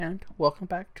and welcome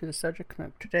back to the subject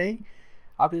note. Today,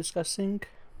 I'll be discussing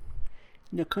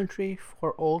No Country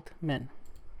for Old Men.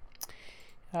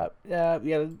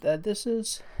 This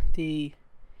is the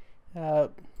uh,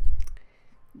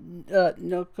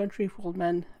 No Country for Old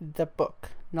Men, the book,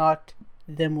 not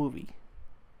the movie.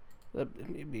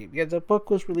 The book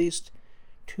was released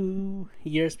 2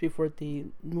 years before the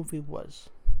movie was,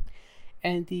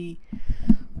 and the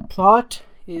plot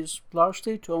is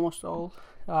largely to almost all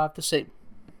the same.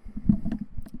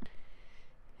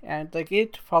 And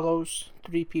it follows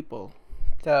three people: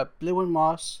 the Blue and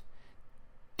Moss,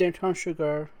 Denton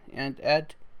Sugar, and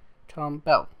Ed Tom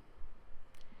Bell.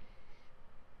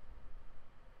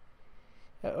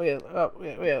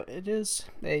 It is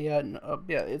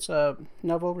it's a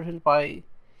novel written by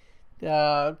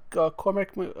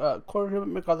Cormac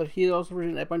McCullough. He also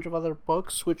written a bunch of other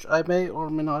books, which I may or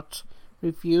may not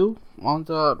review on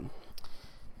the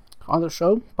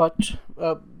show. But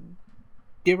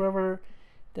if ever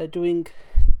they're doing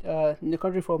No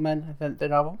Country for Old Men, the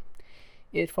novel,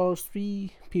 it follows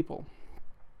three people,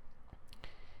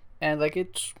 and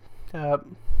it's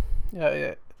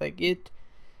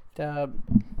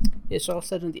it's all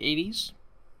set in the 80s,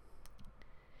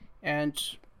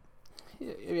 and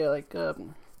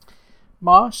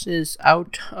Moss is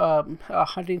out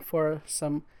hunting for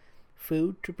some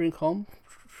food to bring home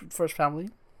for his family,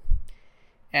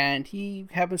 and he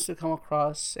happens to come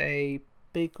across a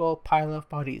big old pile of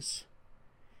bodies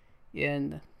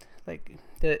in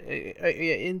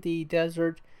in the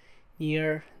desert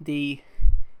near the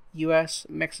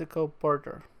U.S.-Mexico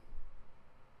border.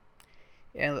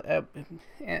 And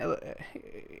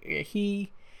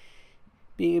he,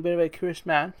 being a bit of a curious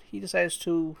man, he decides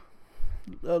to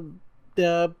look at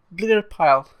a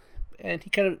pile, and he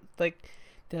kind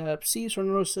of sees or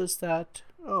notices that,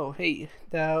 oh hey,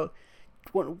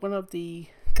 one of the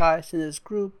guys in this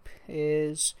group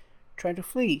is trying to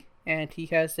flee, and he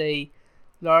has a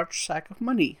large sack of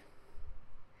money.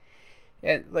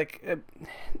 And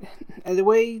and the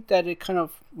way that it kind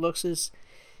of looks is,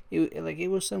 it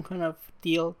was some kind of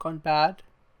deal gone bad.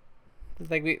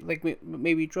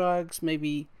 Maybe drugs,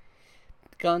 maybe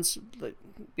guns, the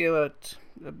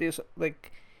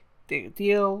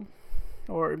deal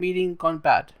or a meeting gone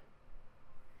bad.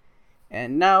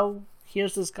 And now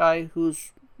here's this guy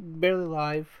who's barely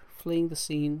alive, fleeing the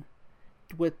scene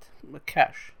with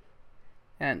cash.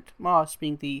 And Moss,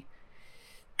 being the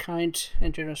kind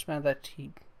and generous man that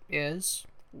he is,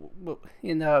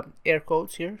 in air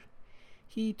quotes here,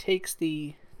 he takes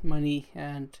the money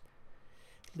and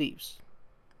leaves.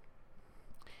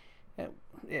 The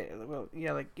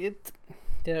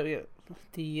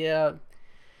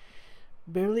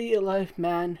barely alive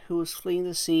man who was fleeing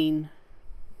the scene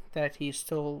that he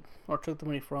stole or took the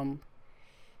money from,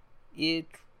 it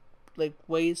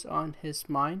weighs on his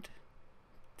mind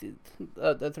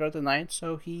throughout the night.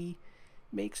 So he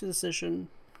makes a decision.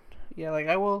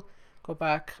 I will go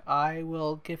back. I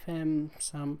will give him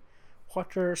some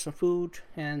water, some food,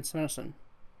 and some medicine,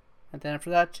 and then after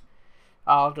that,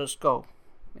 I'll just go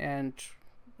and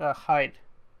hide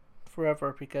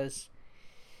forever, because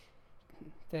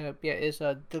it's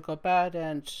got bad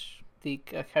and the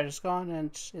cash is gone,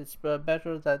 and it's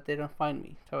better that they don't find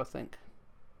me, type of thing.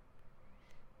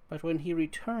 But when he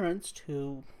returns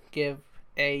to give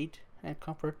aid and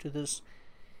comfort to this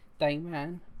dying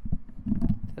man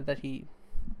that he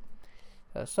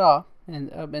saw in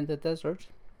the desert,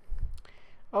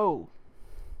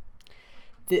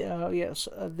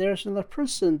 there's another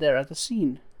person there at the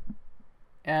scene,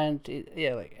 and it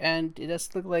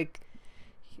doesn't look like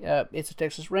it's a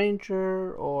Texas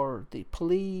Ranger or the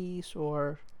police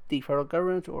or the federal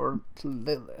government or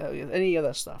any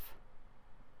other stuff.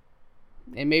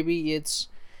 And maybe it's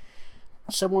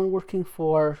someone working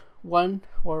for one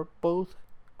or both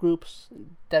groups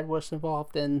that was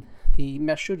involved in the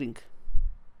mass shooting.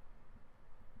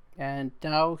 And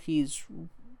now he's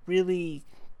really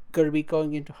going to be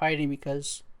going into hiding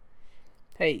because,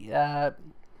 hey, I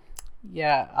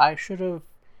should have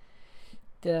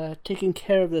taken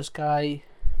care of this guy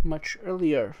much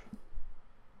earlier.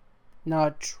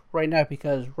 Not right now,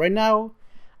 because right now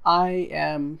I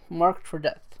am marked for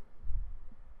death.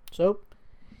 So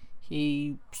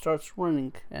he starts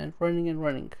running and running and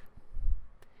running,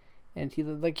 and he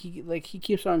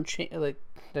keeps on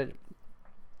that.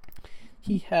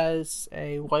 He has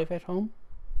a wife at home,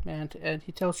 and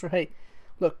he tells her, hey,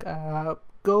 look,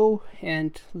 go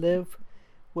and live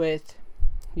with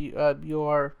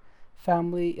your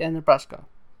family in Nebraska.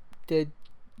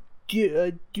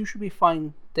 You should be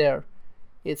fine there.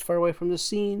 It's far away from the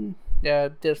scene.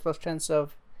 There's less chance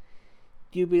of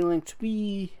you being linked to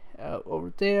me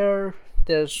over there,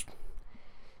 there's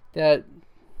that.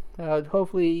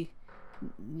 Hopefully,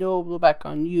 no blowback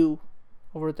on you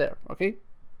over there. Okay,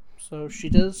 so she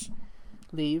does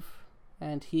leave,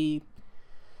 and he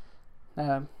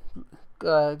goes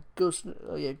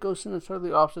in a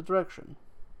totally opposite direction,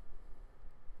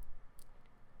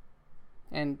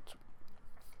 and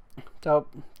the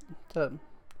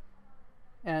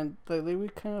and we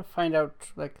kind of find out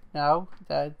like now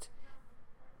that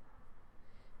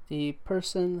the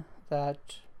person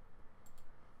that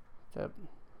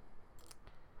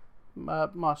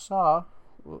Moss saw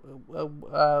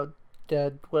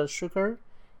that was Sugar,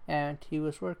 and he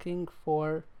was working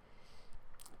for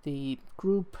the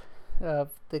group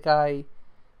of the guy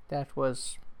that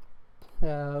was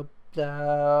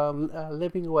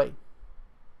living away.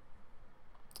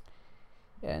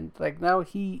 And like now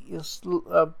he is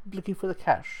looking for the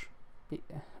cash.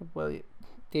 Well,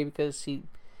 because he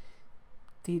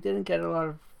didn't get a lot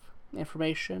of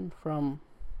information from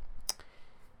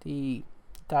the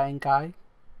dying guy,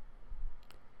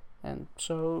 and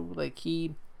so like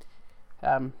he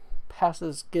has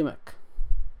this gimmick,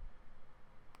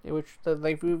 which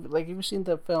if you've seen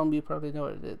the film, you probably know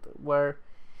it, where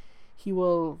he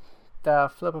will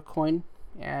flip a coin,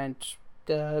 and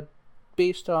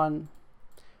based on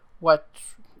what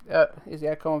is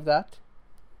the outcome of that,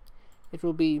 it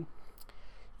will be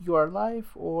you are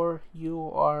alive or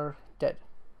you are dead.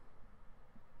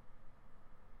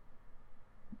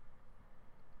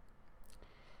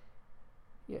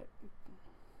 Yeah.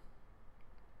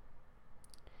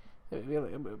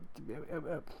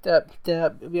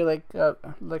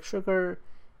 Like Sugar,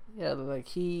 yeah, like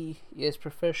he is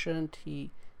proficient, he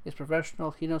is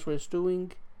professional, he knows what he's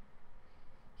doing,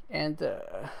 and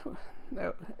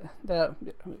and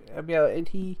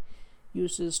he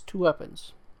uses two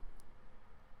weapons.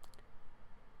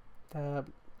 A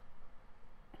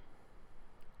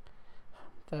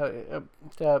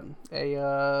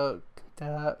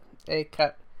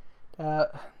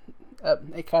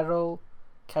Carol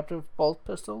captive bolt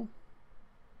pistol,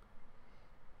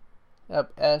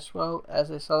 as well as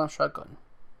a silent shotgun.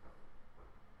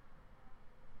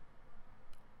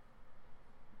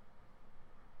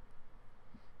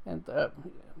 And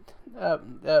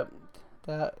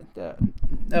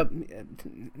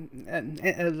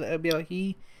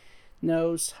he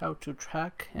knows how to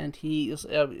track, and he is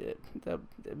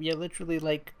literally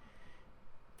like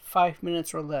 5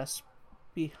 minutes or less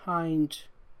behind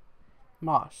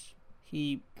Moss.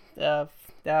 He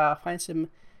finds him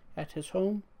at his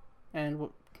home,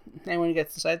 and when he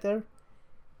gets inside there,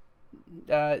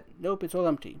 nope, it's all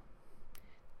empty.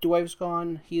 Dwight's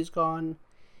gone, he's gone,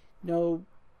 no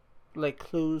like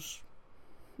clues,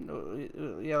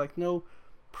 no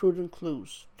prudent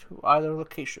clues to either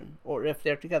location or if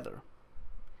they're together.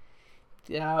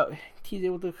 He's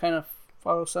able to kind of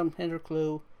follow some hint or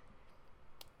clue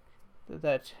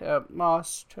that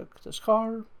Moss took this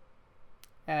car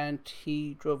and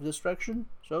he drove this direction,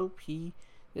 so he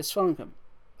is following him,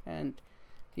 and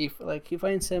he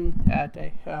finds him at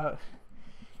a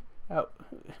at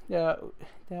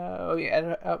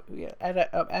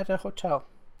a hotel,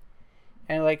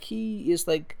 and like he is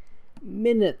like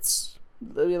minutes,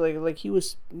 like he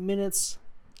was minutes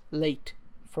late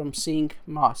from seeing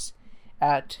Moss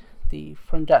at the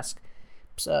front desk,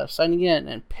 signing in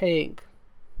and paying,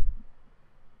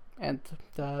 and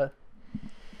the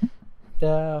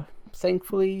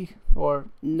thankfully or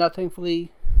not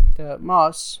thankfully, the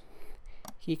Moss,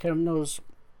 he kind of knows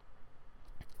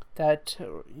that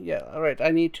alright,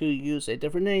 I need to use a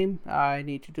different name, I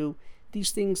need to do these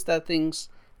things, that things,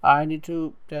 I need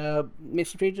to make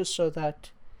some changes so that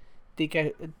the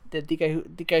guy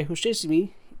who's chasing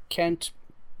me can't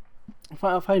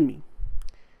find me.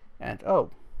 And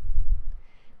was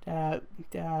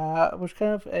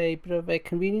kind of a bit of a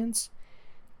convenience.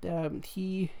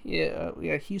 He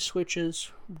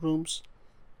switches rooms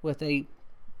with a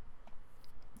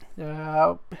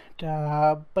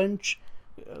bunch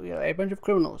of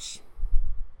criminals,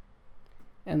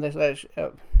 and there's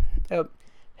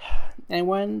and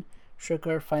when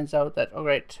Sugar finds out that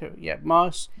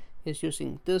Moss is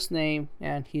using this name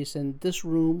and he's in this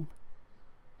room,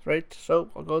 right? So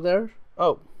I'll go there.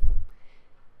 Oh,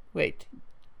 wait,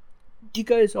 you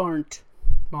guys aren't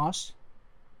Moss.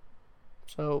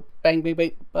 So bang,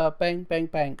 bang, bang, bang, bang,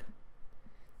 bang.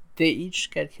 They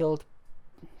each get killed,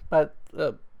 but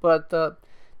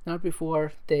not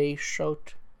before they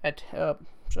shot at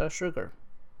Sugar.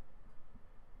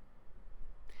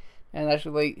 And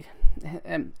actually,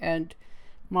 and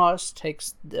Moss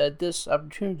takes this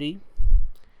opportunity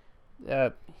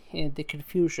in the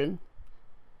confusion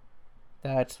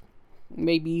that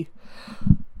maybe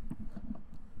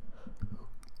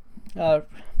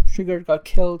Sugar got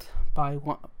killed by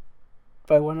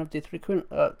one of the three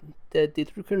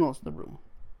criminals in the room,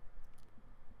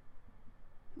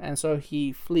 and so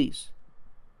he flees.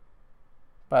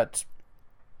 But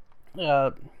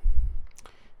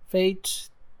Fate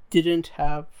didn't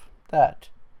have that.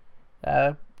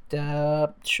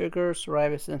 The Sugar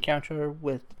survives his encounter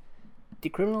with the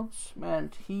criminals,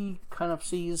 and he kind of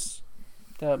sees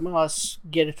the Moss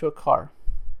get into a car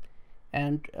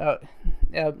and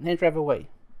drive away.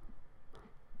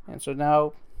 And so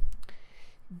now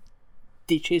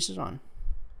the chase is on.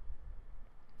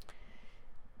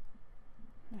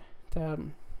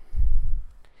 I'll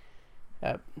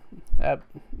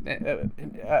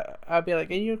be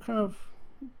like, and you're kind of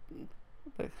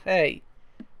like, hey,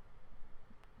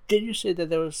 did you say that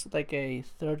there was like a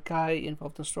third guy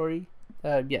involved in the story?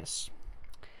 Yes.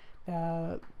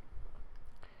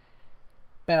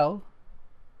 Bell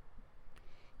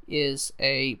is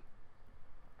a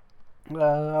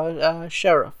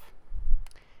sheriff,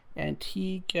 and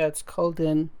he gets called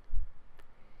in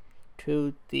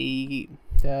to the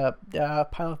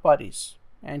pile of bodies,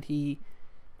 and he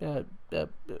he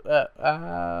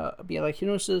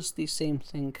notices the same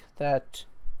thing that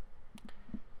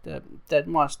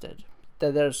Moss did.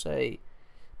 That there's a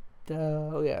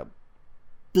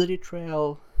bloody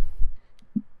trail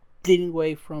leading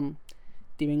away from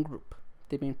the main group,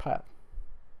 the main pile.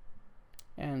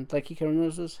 And like he kind of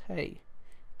notices, hey,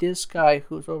 this guy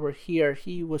who's over here,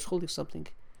 he was holding something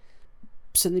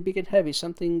big and heavy,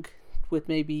 something with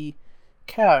maybe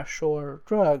cash or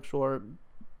drugs or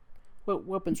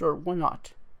weapons or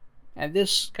whatnot. And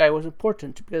this guy was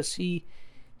important because he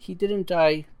didn't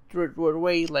die right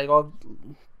away like all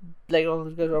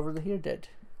those guys over here did.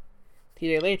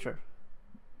 He died later.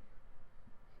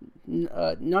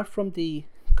 Not from the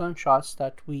gunshots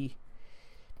that we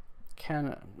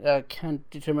can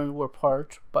determine were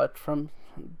part, but from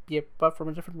a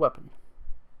different weapon.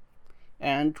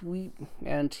 And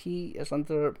he is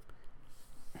under.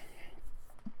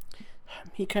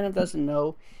 He kind of doesn't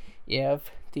know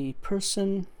if the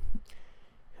person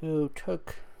who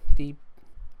took the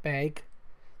bag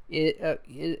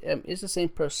is the same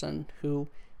person who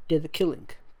did the killing.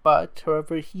 But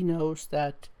however, he knows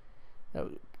that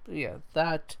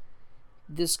that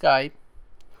this guy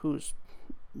who's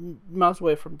miles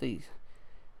away from the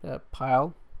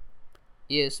pile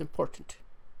is important,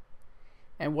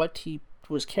 and what he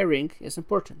was carrying is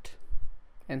important,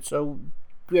 and so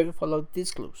we have to follow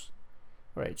these clues,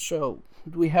 right? So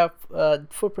we have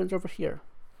footprints over here,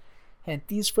 and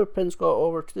these footprints go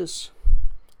over to this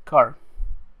car,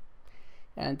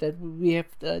 and then we have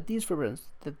these footprints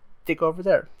that they go over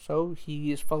there. So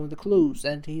he is following the clues,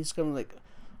 and he's kind of like,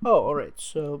 oh, all right.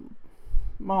 So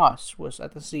Moss was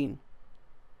at the scene,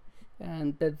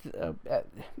 and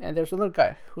there's another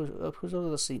guy who's over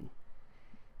the scene,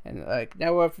 and like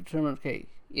now we have to determine, okay,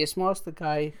 is Moss the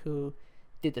guy who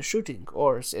did the shooting,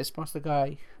 or is Moss the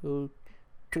guy who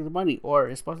took the money, or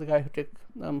is Moss the guy who did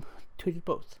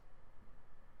both?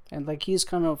 And like he's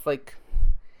kind of like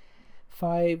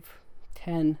 5,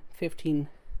 10, 15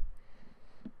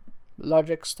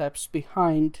 logic steps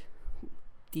behind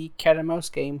the cat and mouse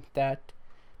game that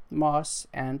Moss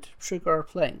and Sugar are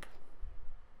playing.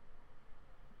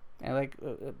 And like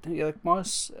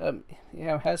Moss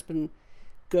has been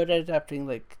good at adapting,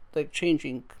 like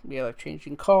changing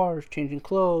cars, changing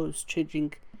clothes,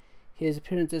 changing his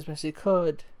appearance as best he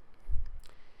could.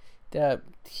 That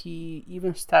he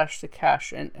even stashed the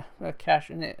cash in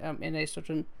a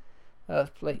certain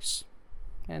place,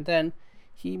 and then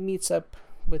he meets up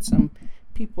with some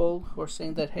people who are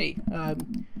saying that, hey,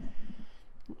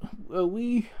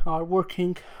 we are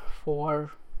working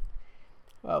for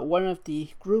one of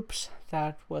the groups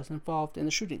that was involved in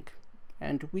the shooting,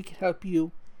 and we can help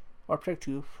you or protect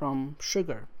you from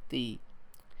Sugar, the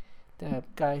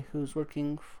guy who's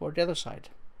working for the other side.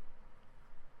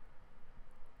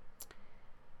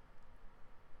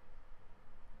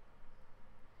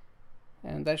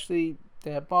 And actually,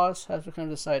 the boss has to kind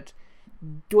of decide,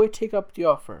 do I take up the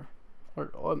offer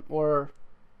or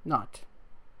not?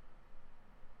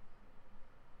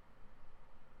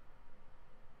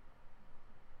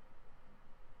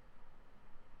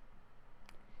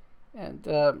 And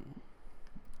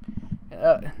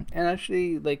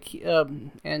actually,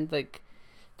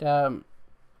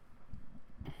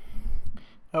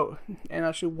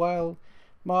 while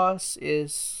Moss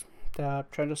is trying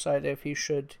to decide if he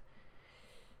should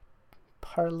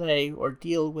parlay or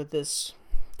deal with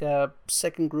the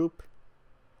second group,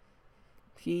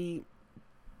 he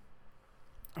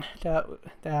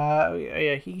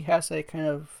yeah, he has a kind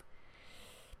of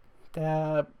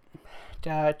the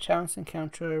chance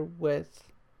encounter with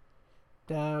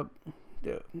the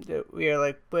we are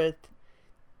like with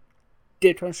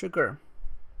Dayton Sugar,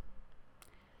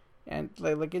 and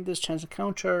like in this chance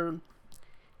encounter,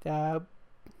 the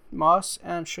Moss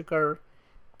and Sugar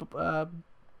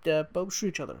both shoot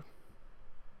each other,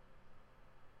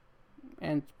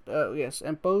 and yes,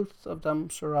 and both of them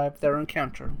survive their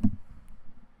encounter.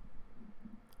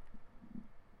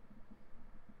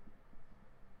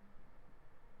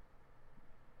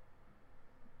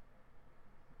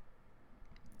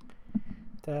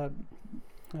 The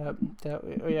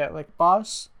yeah, like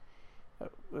Moss,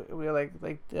 we like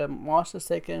Moss is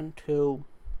taken to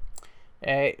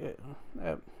a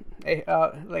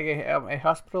a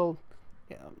hospital,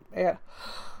 yeah,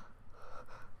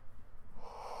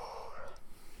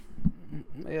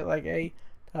 like a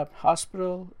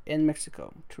hospital in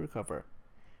Mexico to recover.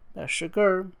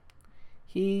 Sugar,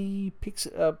 he picks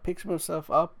himself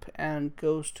up and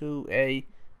goes to a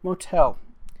motel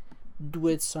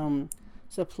with some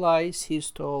supplies he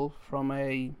stole from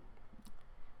a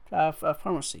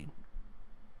pharmacy,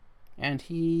 and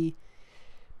he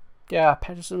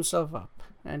patches himself up,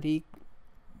 and he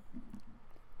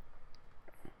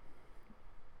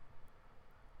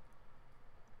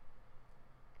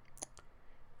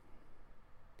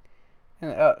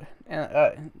and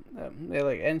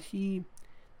and he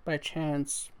by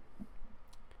chance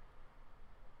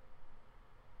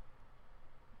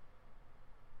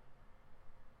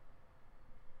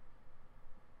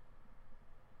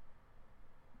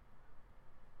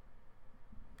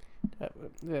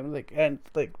the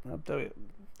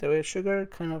way Sugar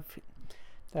kind of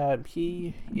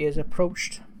he is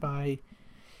approached by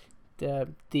the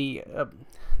the uh,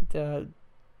 the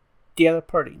the other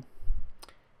party,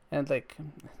 and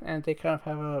and they kind of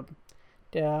have a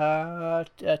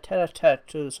tete-a-tete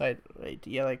to decide, right?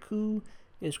 Yeah, like who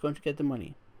is going to get the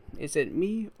money? Is it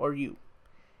me or you?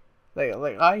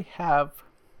 Like I have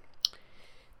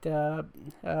the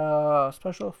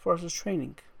special forces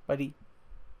training, buddy.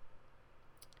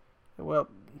 Well,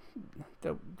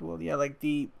 yeah, like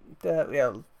the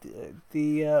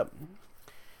yeah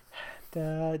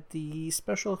the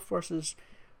special forces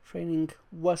training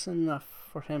wasn't enough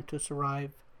for him to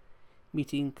survive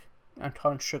meeting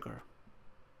Anton Sugar.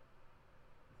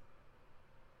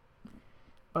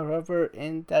 However,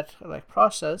 in that like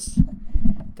process,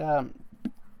 the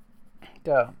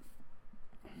the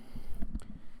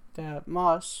the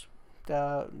Moss,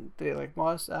 the like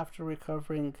Moss, after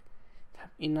recovering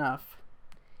enough,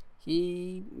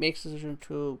 he makes the decision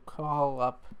to call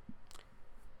up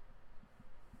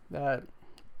the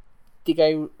the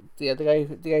guy who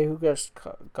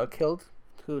got killed,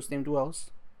 who's named Wells,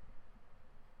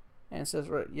 and says,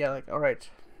 right, yeah, like, all right,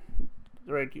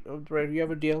 right, you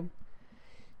have a deal.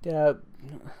 Like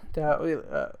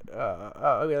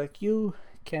you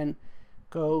can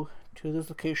go to this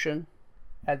location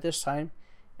at this time,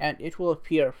 and it will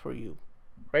appear for you,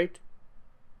 right?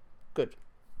 Good.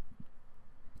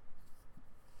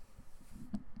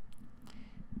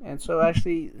 And so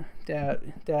actually,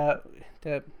 and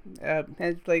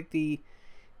like the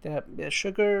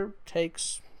Sugar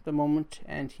takes the moment,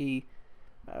 and he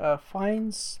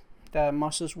finds the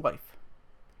Moss's wife,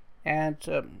 and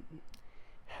uh,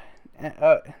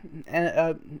 and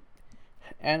uh,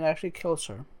 and actually kills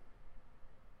her.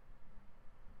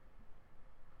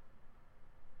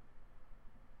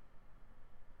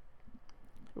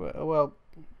 Well,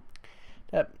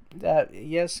 that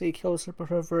yes, he kills her, but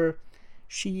however,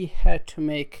 she had to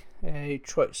make a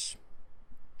choice.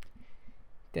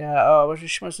 She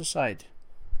must decide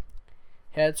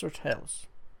heads or tails,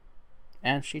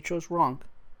 and she chose wrong.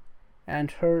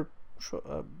 And her,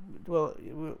 well, well,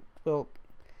 well,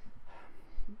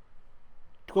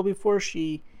 before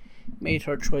she made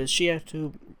her choice, she had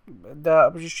to,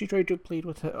 she tried to plead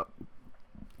with him.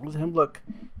 Look,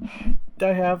 I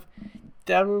have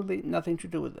absolutely nothing to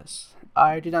do with this.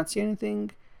 I did not see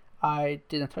anything. I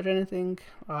didn't touch anything.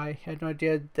 I had no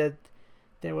idea that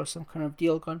there was some kind of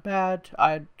deal gone bad.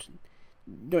 I had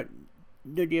no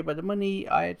idea about the money.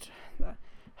 I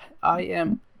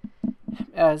am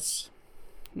as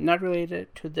not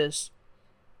related to this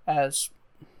as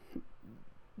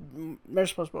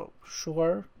responsible.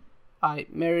 Sure, I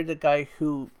married a guy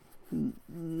who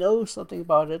knows something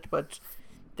about it, but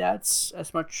that's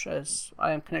as much as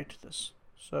I am connected to this.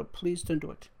 So please don't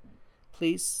do it.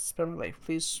 Please spare my life.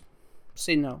 Please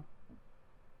say no.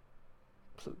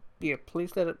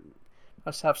 Please let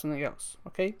us have something else,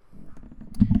 okay?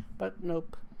 But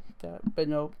nope. But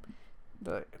nope.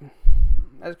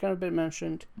 as kind of been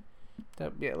mentioned,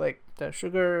 that like the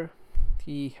Sugar,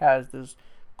 he has this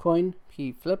coin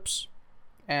he flips,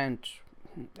 and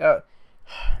uh,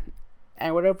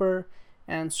 and whatever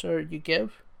answer you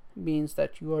give means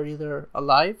that you are either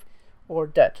alive or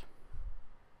dead.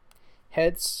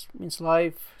 Heads means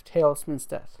life, tails means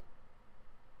death.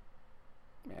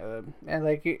 And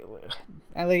like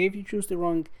if you choose the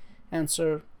wrong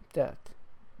answer, death.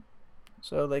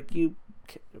 So like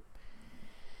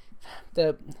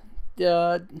the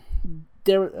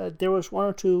there was one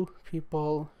or two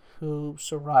people who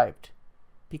survived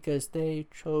because they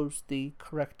chose the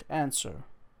correct answer.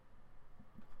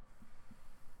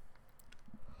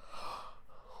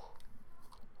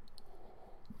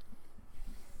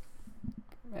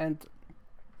 And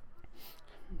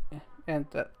and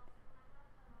that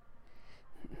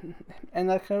and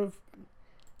that kind of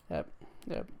uh,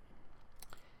 uh,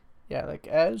 yeah, like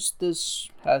as this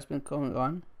has been going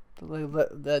on,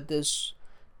 that this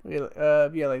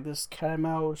yeah, like this cat and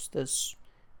mouse, this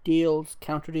deals,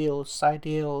 counter deals, side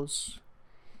deals,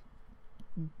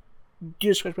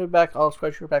 do scratch my back, I'll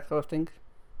scratch your back, sort of thing.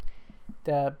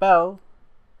 The bell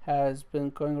has been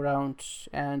going around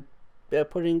and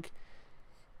putting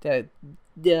the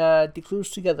clues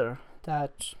together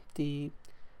that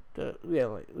that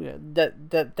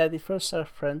the first set of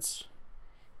friends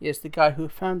is the guy who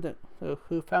found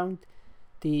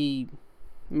the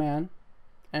man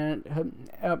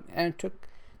and took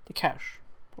the cash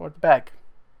or the bag,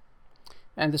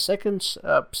 and the second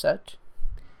set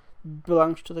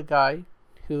belongs to the guy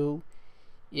who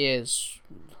is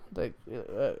like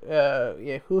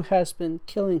who has been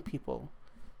killing people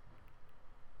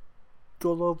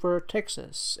all over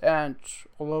Texas and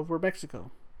all over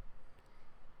Mexico.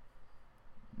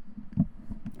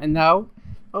 And now,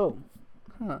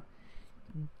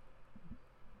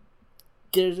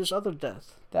 there's this other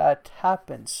death that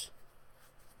happens,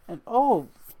 and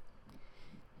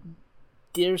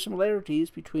there are similarities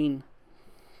between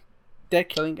that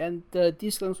killing and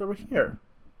these killings over here.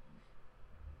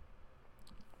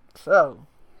 So,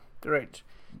 great.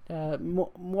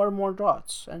 More and more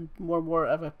dots and more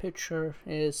of a picture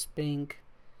is being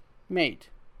made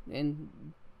in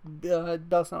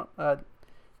does not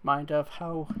mind of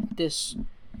how this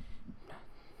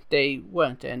day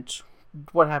went and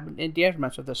what happened in the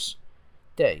aftermath of this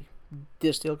day,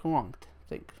 this still wrong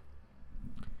thing.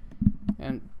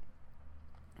 And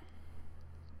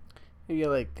yeah,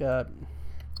 like the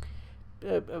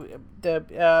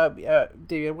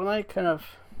when I kind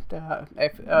of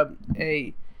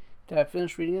I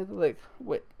finished reading it, like,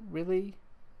 wait, really?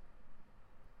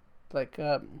 Like,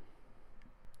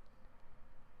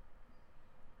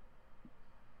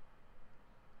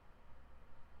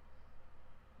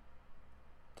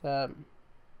 the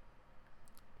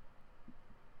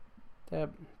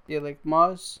yeah, like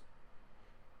Moz,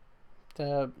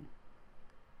 the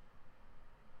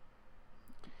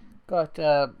got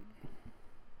the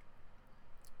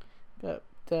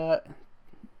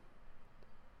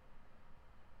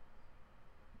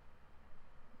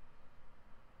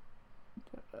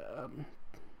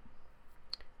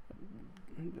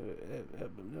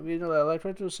you know, I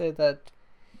try to say that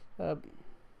the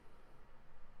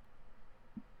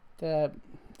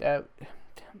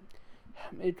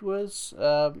it was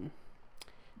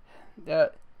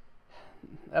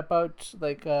about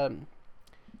like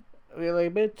really a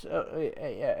bit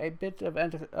of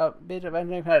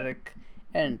anticlimactic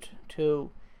end to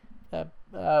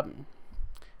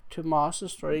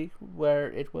Moss's story,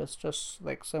 where it was just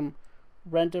like some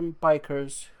random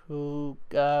bikers who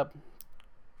killed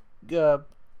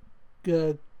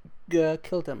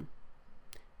him,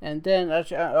 and then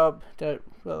actually the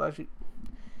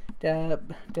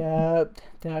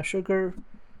Sugar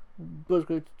was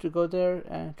going to go there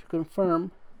and to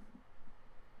confirm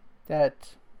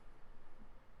that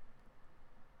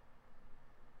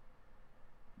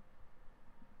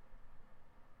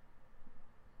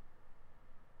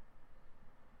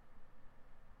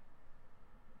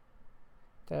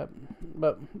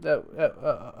but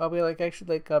I'll be like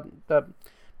actually like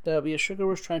the Sugar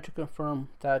was trying to confirm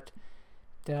that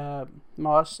the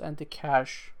Moss and the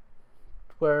Cash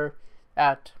were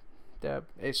at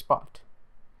a spot,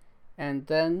 and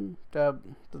then the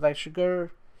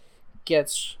Sugar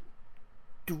gets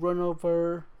run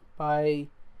over by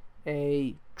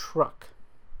a truck,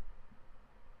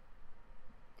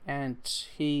 and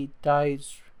he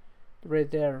dies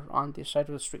right there on the side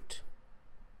of the street,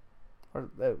 or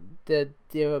like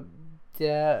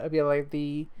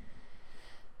the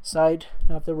side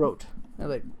of the road. And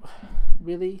like,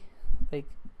 really, like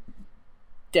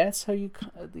that's how you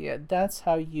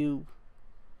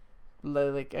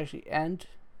like actually end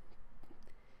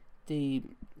the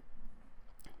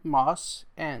moss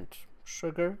and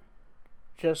sugar,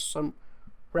 just some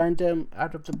random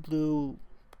out of the blue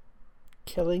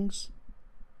killings,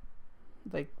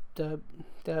 like the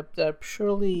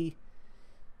surely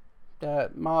the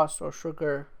moss or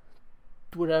sugar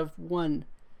would have won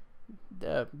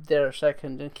their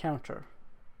second encounter,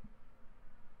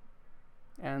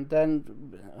 and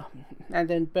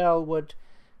then Belle would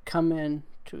come in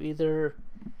to either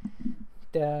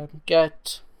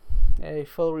get a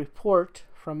full report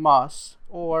from Moss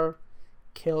or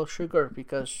kill Sugar,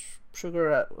 because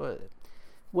Sugar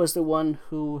was the one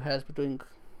who has been doing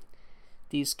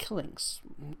these killings,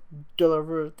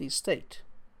 deliver the state.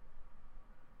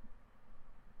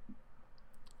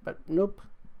 But nope.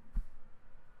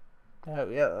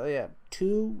 Yeah.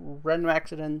 2 random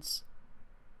accidents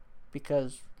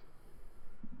because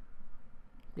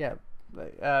and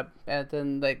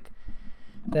then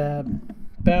the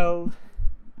Belle,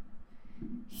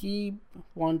 he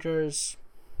wonders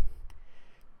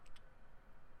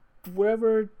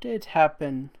whatever did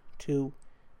happen to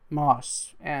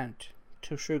Moss and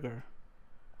to Sugar.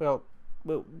 Well,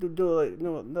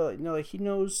 no, he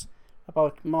knows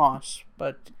about Moss,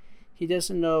 but he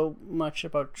doesn't know much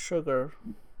about Sugar.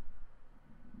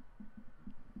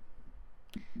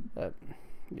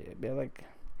 Like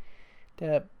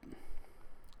the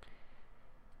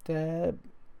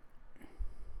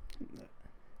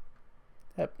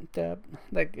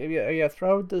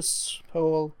throughout this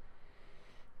whole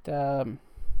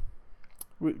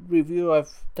review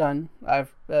I've done,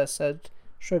 I've said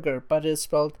Sugar, but it's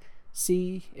spelled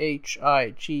Chigurh.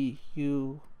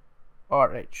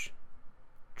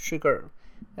 Sugar.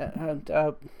 And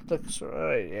look,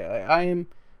 sorry, I am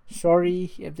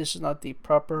sorry if this is not the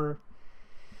proper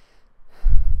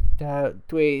the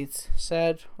way it's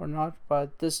said or not,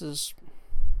 but this is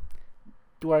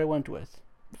what I went with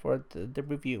for the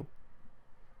review.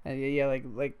 And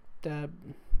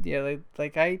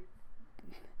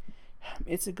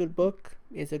it's a good book.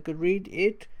 It's a good read.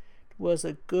 It was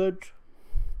a good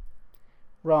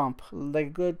romp, like a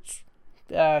good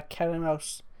cat and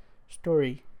mouse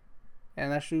story.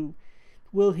 And actually,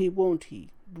 will he? Won't he?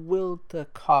 Will the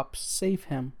cops save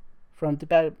him from the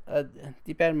bad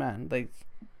man?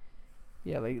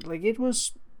 It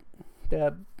was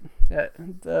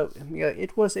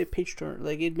it was a page turner.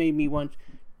 Like, it made me want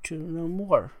to know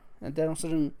more. And then all of a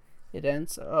sudden it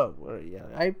ends. Oh well,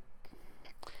 yeah.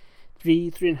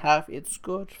 3.5. It's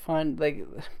good, fine. Like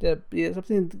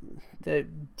something that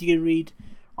you can read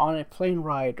on a plane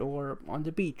ride or on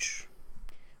the beach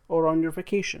or on your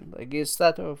vacation. Like, it's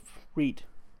that of read.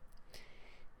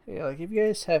 Yeah, like, if you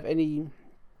guys have any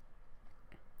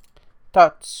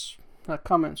thoughts,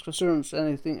 comments, concerns,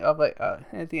 anything of that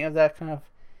kind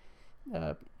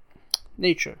of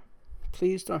nature,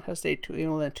 please don't hesitate to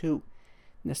email them to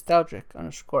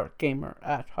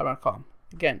nostalgic_gamer@hotmail.com.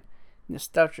 Again,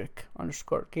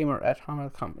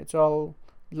 nostalgic_gamer@hotmail.com. It's all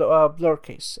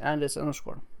lowercase and it's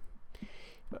underscore.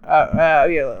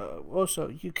 Also,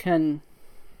 you can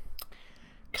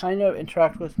kind of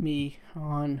interact with me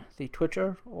on the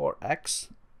Twitter or X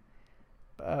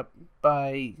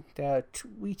by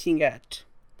tweeting at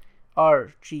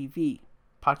RGV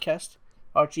Podcast.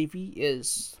 RGV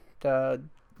is the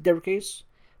uppercase,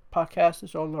 podcast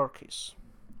is all lowercase.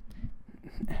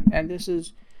 And this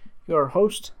is your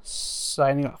host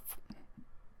signing off.